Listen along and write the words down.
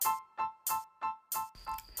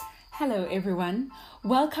Hello, everyone.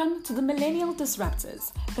 Welcome to the Millennial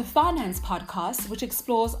Disruptors, the finance podcast which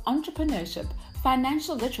explores entrepreneurship,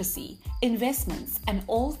 financial literacy, investments, and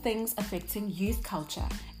all things affecting youth culture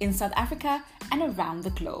in South Africa and around the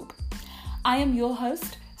globe. I am your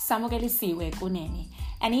host, Samugelisiwe Kunene,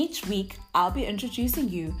 and each week I'll be introducing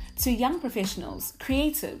you to young professionals,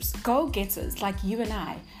 creatives, go-getters like you and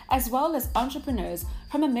I, as well as entrepreneurs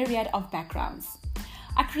from a myriad of backgrounds.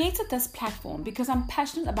 I created this platform because I'm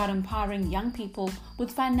passionate about empowering young people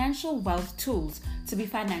with financial wealth tools to be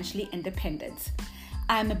financially independent.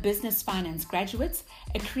 I'm a business finance graduate,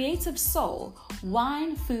 a creative soul,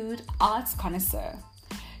 wine, food, arts connoisseur.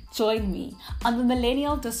 Join me on the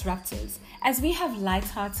Millennial Disruptors as we have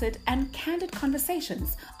light-hearted and candid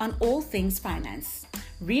conversations on all things finance.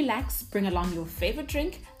 Relax, bring along your favorite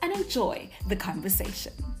drink, and enjoy the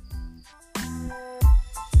conversation.